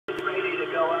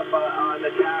on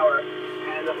the tower,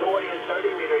 and the 40 and 30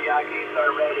 meter Yakis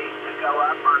are ready to go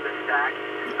up on the stack.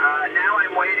 Now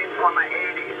I'm waiting for my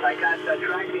 80s. I got the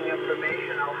tracking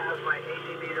information. I'll have my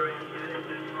 80 meter antennas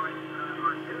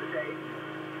on Tuesday.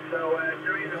 So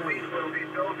during the week we'll be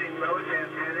building those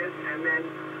antennas, and then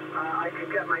I can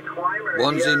get my climber.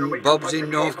 Bob's in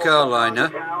North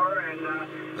Carolina,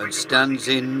 and Stan's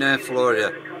in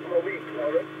Florida.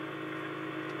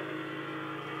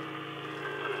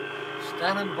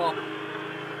 Stan and Bob.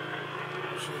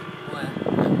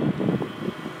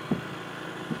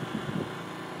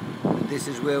 This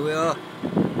is where we are.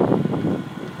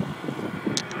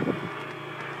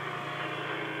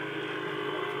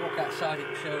 Walk outside,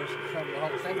 it shows from the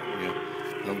whole thing. Yeah,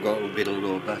 I've got a bit of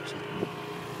low battery.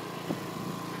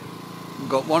 We've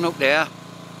got one up there,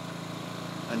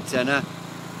 antenna,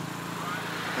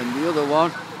 and the other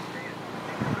one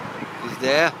is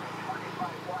there,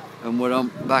 and we're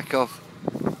on back off.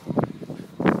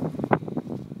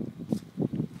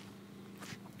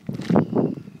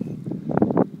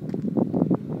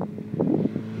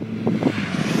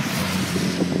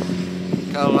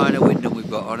 Carolina Wyndham we've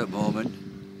got on at the moment.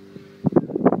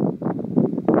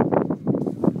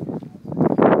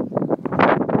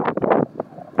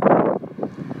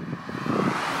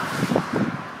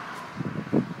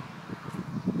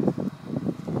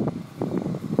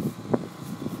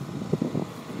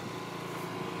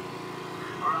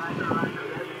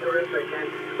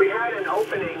 We had an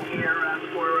opening here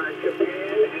for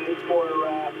Japan and for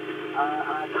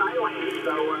Thailand,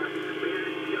 so we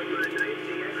had some nice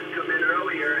DX come in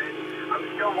earlier, and I'm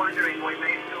still wondering, we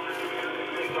may still have a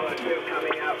signal or two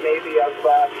coming out maybe of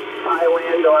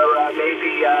Thailand or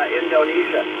maybe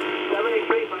Indonesia.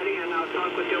 73, buddy, and I'll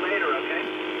talk with you later, okay?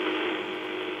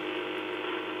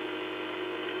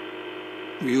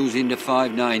 We're using the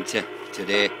 590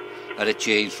 today at a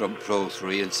change from Pro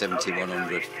 3 and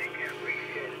 7100.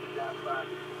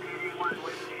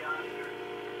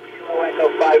 Echo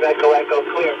 5 Echo Echo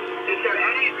clear. Is there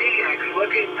any DX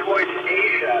looking towards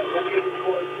Asia? Looking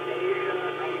towards Asia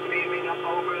and beaming up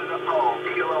over the pole.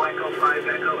 Kilo Echo 5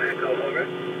 Echo Echo.